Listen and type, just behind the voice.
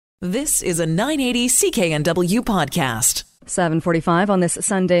This is a 980 CKNW podcast. 7:45 on this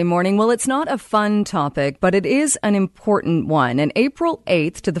Sunday morning. Well, it's not a fun topic, but it is an important one. And April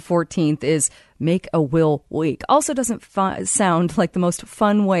 8th to the 14th is Make a Will Week. Also doesn't sound like the most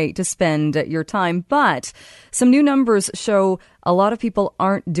fun way to spend your time, but some new numbers show a lot of people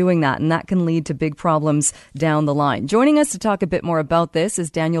aren't doing that, and that can lead to big problems down the line. Joining us to talk a bit more about this is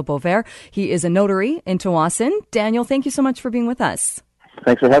Daniel Boisvert. He is a notary in Tsawwassen. Daniel, thank you so much for being with us.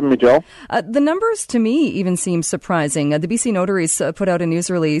 Thanks for having me, Joel. The numbers to me even seem surprising. The BC Notaries put out a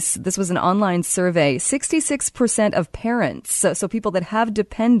news release. This was an online survey. 66% of parents, so people that have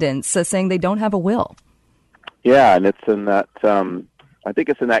dependents, saying they don't have a will. Yeah, and it's in that, I think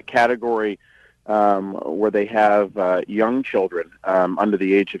it's in that category where they have young children under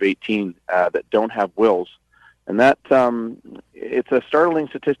the age of 18 that don't have wills. And that, it's a startling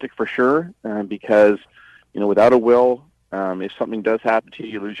statistic for sure, because, without a will, if something does happen to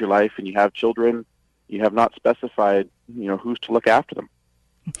you, you lose your life, and you have children, you have not specified, who's to look after them.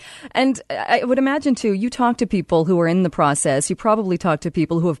 And I would imagine, too, you talk to people who are in the process. You probably talk to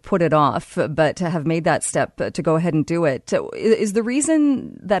people who have put it off, but have made that step to go ahead and do it. Is the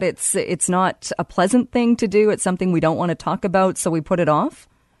reason that it's not a pleasant thing to do? It's something we don't want to talk about, so we put it off?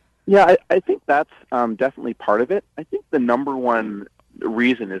 Yeah, I think that's definitely part of it. I think the number one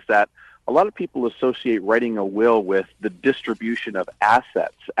reason is that a lot of people associate writing a will with the distribution of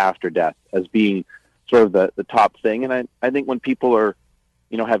assets after death as being sort of the top thing. And I think when people are,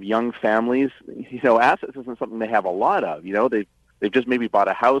 have young families, assets isn't something they have a lot of. They've just maybe bought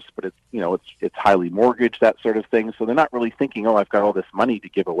a house, but it's highly mortgaged, that sort of thing. So they're not really thinking, I've got all this money to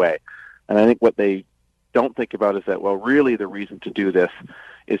give away. And I think what they don't think about is that, really the reason to do this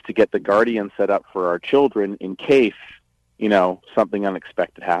is to get the guardian set up for our children in case, something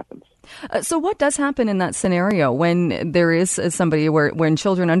unexpected happens. So what does happen in that scenario when there is somebody when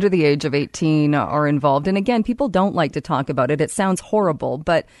children under the age of 18 are involved? And again, people don't like to talk about it. It sounds horrible,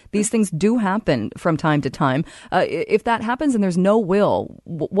 but these things do happen from time to time. If that happens and there's no will,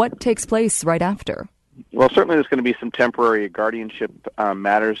 what takes place right after? Well, certainly there's going to be some temporary guardianship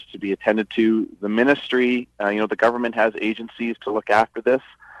matters to be attended to. The ministry, the government has agencies to look after this.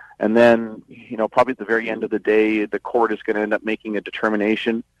 And then, probably at the very end of the day, the court is going to end up making a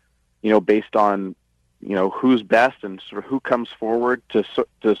determination, based on, who's best and sort of who comes forward to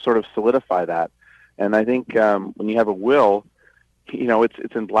sort of solidify that. And I think when you have a will,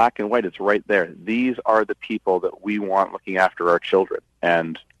 it's in black and white. It's right there. These are the people that we want looking after our children.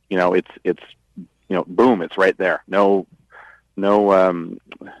 And, it's boom, it's right there. No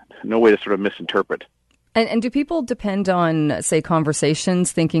way to sort of misinterpret. And do people depend on, say,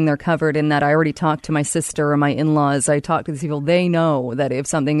 conversations, thinking they're covered in that I already talked to my sister or my in-laws, I talked to these people, they know that if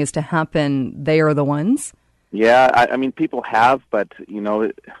something is to happen, they are the ones? Yeah, I mean, people have, but,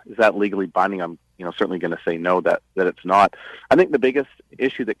 is that legally binding? I'm, certainly going to say no, that it's not. I think the biggest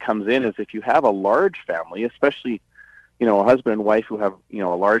issue that comes in is if you have a large family, especially, a husband and wife who have, a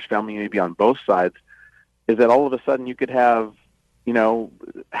large family maybe on both sides, is that all of a sudden you could have,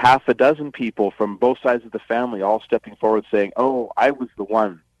 half a dozen people from both sides of the family all stepping forward saying, I was the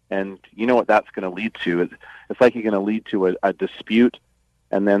one. And you know what that's going to lead to? It's like you're going to lead to a dispute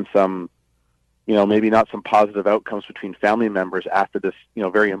and then some, maybe not some positive outcomes between family members after this,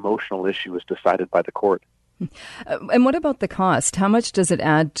 very emotional issue is decided by the court. And what about the cost? How much does it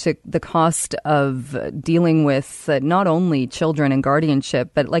add to the cost of dealing with not only children and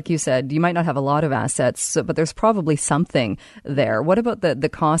guardianship, but like you said, you might not have a lot of assets, but there's probably something there. What about the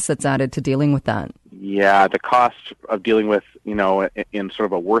cost that's added to dealing with that? Yeah, the cost of dealing with, in sort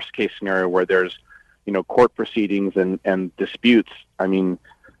of a worst case scenario where there's, court proceedings and disputes, I mean,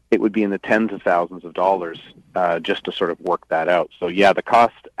 it would be in the tens of thousands of dollars just to sort of work that out. So yeah, the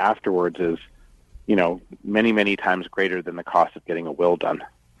cost afterwards is, many, many times greater than the cost of getting a will done.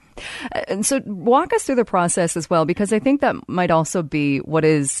 And so walk us through the process as well, because I think that might also be what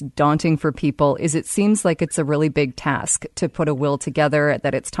is daunting for people is it seems like it's a really big task to put a will together,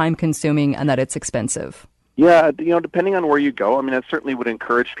 that it's time consuming and that it's expensive. Yeah, depending on where you go, I mean, I certainly would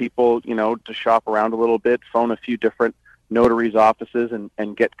encourage people, to shop around a little bit, phone a few different notaries' offices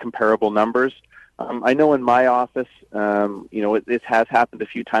and get comparable numbers. I know in my office, it has happened a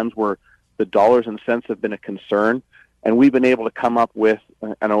few times where the dollars and cents have been a concern, and we've been able to come up with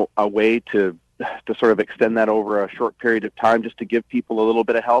a way to sort of extend that over a short period of time just to give people a little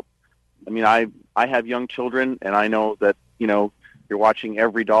bit of help. I mean, I have young children, and I know that, you're watching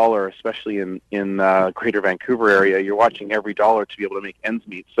every dollar, especially in Greater Vancouver area, you're watching every dollar to be able to make ends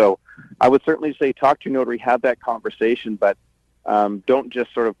meet. So I would certainly say talk to your notary, have that conversation, but don't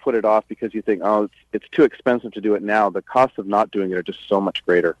just sort of put it off because you think, it's too expensive to do it now. The costs of not doing it are just so much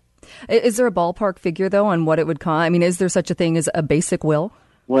greater. Is there a ballpark figure, though, on what it would cost? I mean, is there such a thing as a basic will?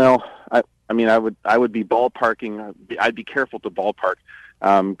 Well, I would be ballparking. I'd be careful to ballpark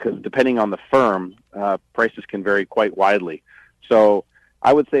because depending on the firm, prices can vary quite widely. So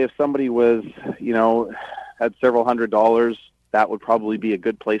I would say if somebody was, had several $100s, that would probably be a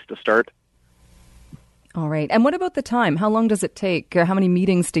good place to start. All right. And what about the time? How long does it take? How many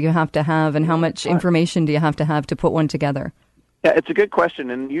meetings do you have to have, and how much information do you have to put one together? Yeah, it's a good question,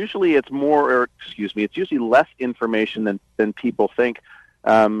 and usually it's it's usually less information than people think.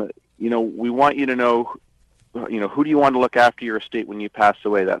 We want you to know, who do you want to look after your estate when you pass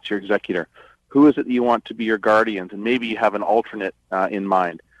away? That's your executor. Who is it that you want to be your guardians? And maybe you have an alternate in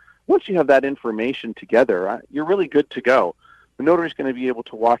mind. Once you have that information together, you're really good to go. The notary is going to be able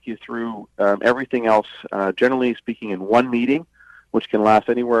to walk you through everything else, generally speaking, in one meeting, which can last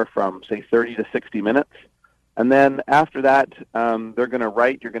anywhere from, say, 30 to 60 minutes. And then after that, they're going to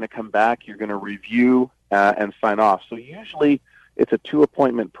write, you're going to come back, you're going to review and sign off. So usually it's a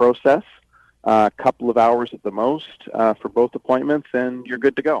 2-appointment process, a couple of hours at the most for both appointments, and you're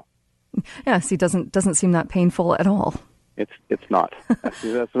good to go. Yeah, see, doesn't seem that painful at all. It's not. As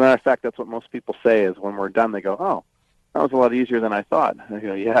a matter of fact, that's what most people say is when we're done, they go, oh, that was a lot easier than I thought. And I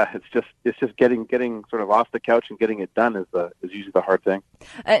go, yeah, it's just getting sort of off the couch and getting it done is usually the hard thing.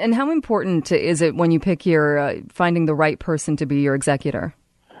 And how important is it when you pick your finding the right person to be your executor?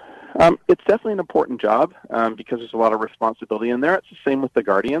 It's definitely an important job because there's a lot of responsibility in there. It's the same with the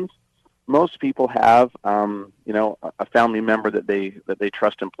guardians. Most people have, a family member that they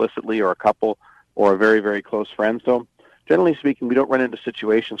trust implicitly, or a couple, or a very, very close friend. So generally speaking, we don't run into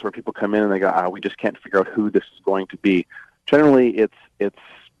situations where people come in and they go, we just can't figure out who this is going to be. Generally,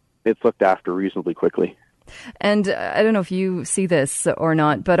 it's looked after reasonably quickly. And I don't know if you see this or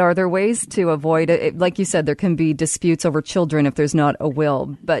not, but are there ways to avoid it? Like you said, there can be disputes over children if there's not a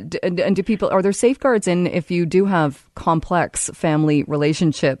will. But are there safeguards in if you do have complex family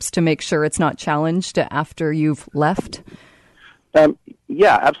relationships to make sure it's not challenged after you've left?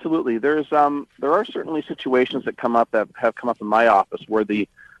 Yeah, absolutely. There are certainly situations that have come up in my office where the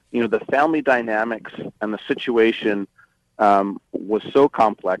family dynamics and the situation was so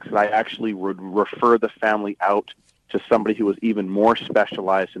complex that I actually would refer the family out to somebody who was even more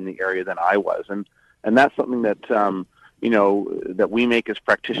specialized in the area than I was, and that's something that that we make as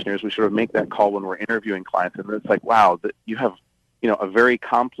practitioners. We sort of make that call when we're interviewing clients, and it's like, wow, that you have a very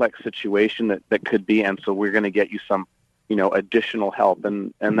complex situation that could be, and so we're going to get you some additional help,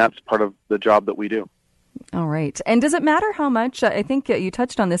 and that's part of the job that we do. All right. And does it matter how much? I think you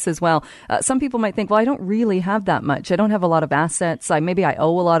touched on this as well. Some people might think, well, I don't really have that much. I don't have a lot of assets. Maybe I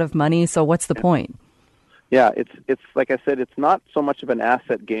owe a lot of money. So what's the point? Yeah, it's like I said, it's not so much of an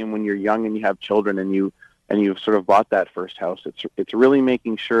asset game when you're young and you have children and you've sort of bought that first house. It's really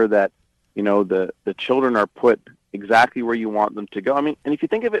making sure that the children are put exactly where you want them to go. I mean, and if you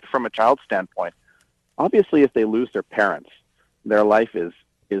think of it from a child's standpoint, obviously if they lose their parents, their life is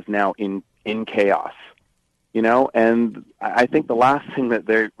now in chaos. And I think the last thing that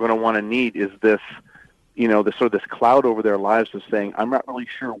they're going to want to need is this, this cloud over their lives of saying, I'm not really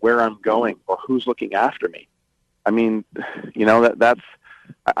sure where I'm going or who's looking after me. I mean,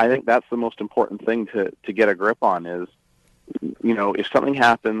 I think that's the most important thing to get a grip on is, if something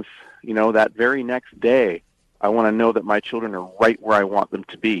happens, that very next day, I want to know that my children are right where I want them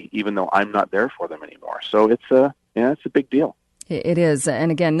to be, even though I'm not there for them anymore. So it's a big deal. It is.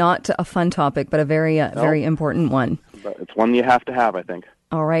 And again, not a fun topic, but a very important one. But it's one you have to have, I think.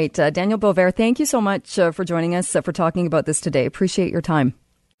 All right. Daniel Boisvert, thank you so much for joining us, for talking about this today. Appreciate your time.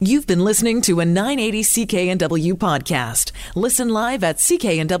 You've been listening to a 980 CKNW podcast. Listen live at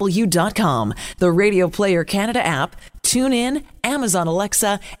cknw.com, the Radio Player Canada app, TuneIn, Amazon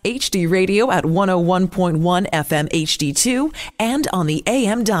Alexa, HD Radio at 101.1 FM HD2, and on the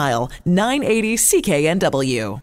AM dial, 980 CKNW.